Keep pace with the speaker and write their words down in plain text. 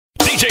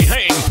DJ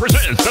Haynes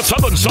presents the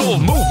Southern Soul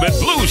Movement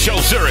Blues Show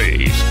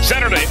Series.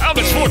 Saturday,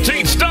 August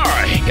 14th,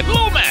 starring at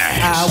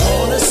Lomax. I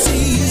wanna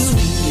see you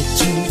swing it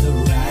to the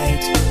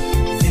right,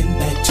 then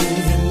back to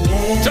the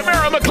left.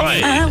 Tamara,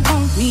 McClain. I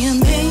want me a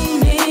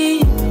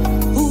baby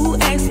who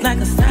acts like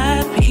a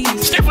side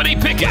piece. Stephanie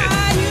Pickett.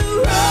 Are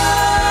you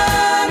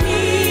running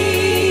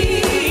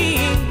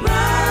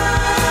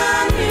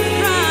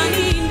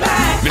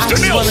back?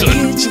 Mr. I Nelson.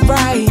 wanna get you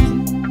right.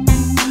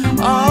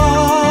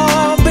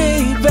 Oh,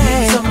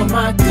 baby. Some of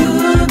my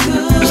good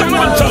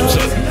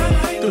Thompson.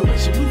 the way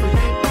she moving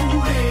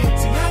that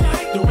See, I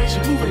like the way she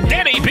moving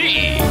Danny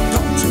B.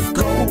 Don't you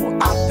go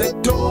out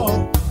that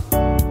door.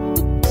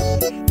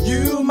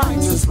 You might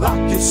just lock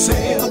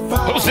yourself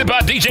out. Hosted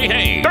by DJ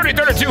Haynes.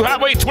 3032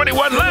 Highway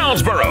 21,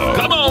 Lowndesboro.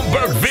 Come on,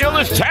 Burkville,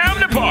 it's time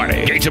to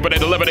party. Gates open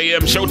at 11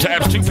 a.m., show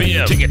times 2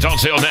 p.m. Tickets on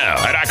sale now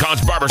at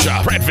Icon's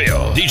Barbershop,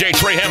 Prattville. DJ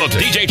Trey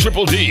Hamilton, DJ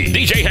Triple D,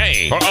 DJ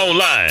Haynes, or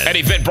online at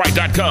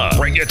eventbrite.com.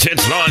 Bring your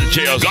tents, lawn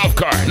chairs, golf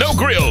carts. No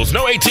grills,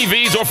 no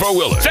ATVs or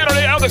four-wheelers.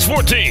 Saturday, August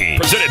 14th.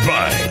 Presented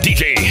by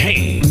DJ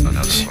Haynes.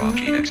 Another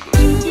funky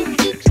exclusive.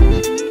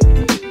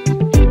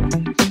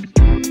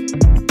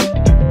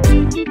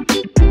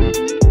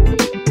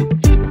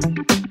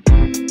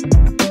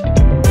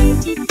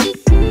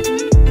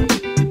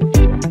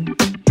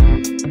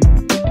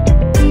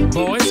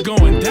 Boy, it's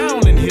going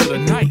down in here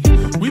tonight.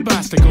 We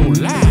about to go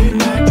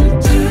live.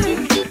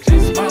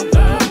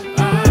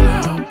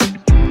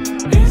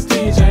 It's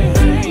DJ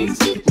Haynes.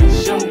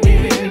 We show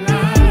it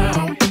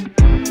now.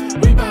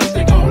 We about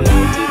to go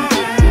live.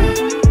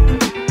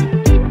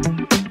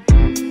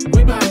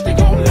 We about to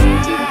go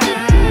live.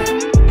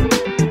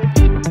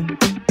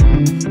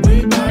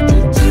 We about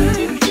to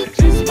turn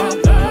this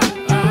mother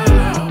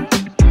out.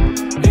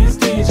 It's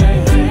DJ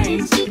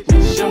Haynes.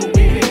 We show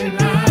it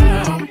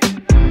now.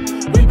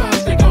 We about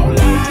to go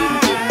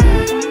live.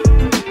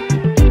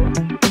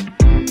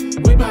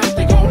 We about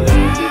to go live.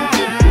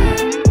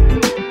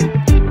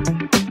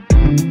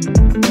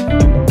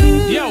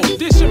 Yo,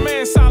 this your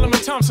man Solomon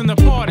Thompson, the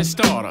party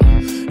starter.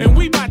 And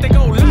we about to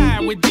go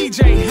live with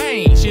DJ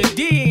Haynes, you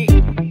dig?